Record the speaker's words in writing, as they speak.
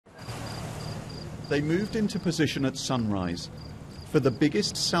They moved into position at sunrise for the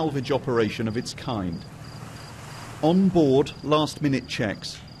biggest salvage operation of its kind. On board, last-minute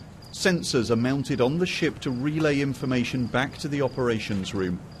checks. Sensors are mounted on the ship to relay information back to the operations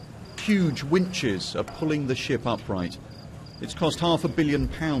room. Huge winches are pulling the ship upright. It's cost £500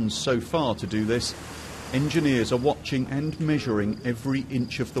 million so far to do this. Engineers are watching and measuring every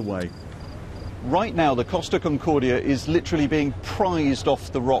inch of the way. Right now, the Costa Concordia is literally being prized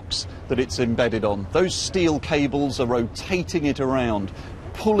off the rocks that it's embedded on. Those steel cables are rotating it around,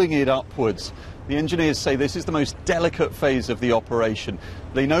 pulling it upwards. The engineers say this is the most delicate phase of the operation.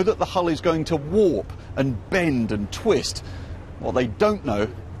 They know that the hull is going to warp and bend and twist. What they don't know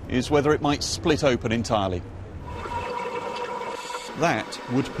is whether it might split open entirely. That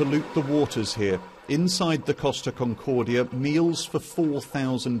would pollute the waters here. Inside the Costa Concordia, meals for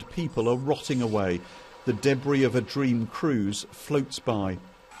 4,000 people are rotting away. The debris of a dream cruise floats by.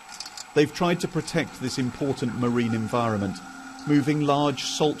 They've tried to protect this important marine environment, moving large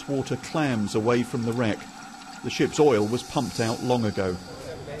saltwater clams away from the wreck. The ship's oil was pumped out long ago.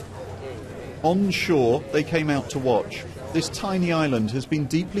 On shore, they came out to watch. This tiny island has been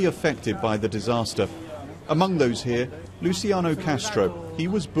deeply affected by the disaster. Among those here, Luciano Castro. He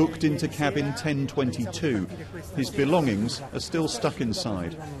was booked into cabin 1022. His belongings are still stuck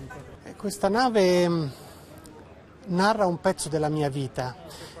inside. Questa nave narra un pezzo della mia vita.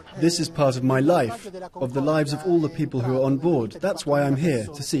 This is part of my life, of the lives of all the people who are on board. That's why I'm here,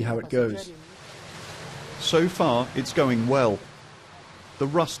 to see how it goes. So far, it's going well. The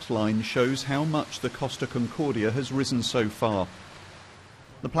rust line shows how much the Costa Concordia has risen so far.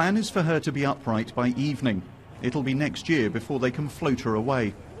 The plan is for her to be upright by evening. It'll be next year before they can float her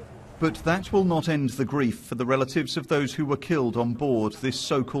away. But that will not end the grief for the relatives of those who were killed on board this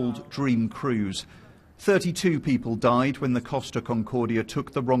so-called dream cruise. 32 people died when the Costa Concordia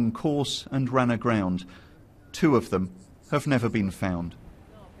took the wrong course and ran aground. 2 of them have never been found.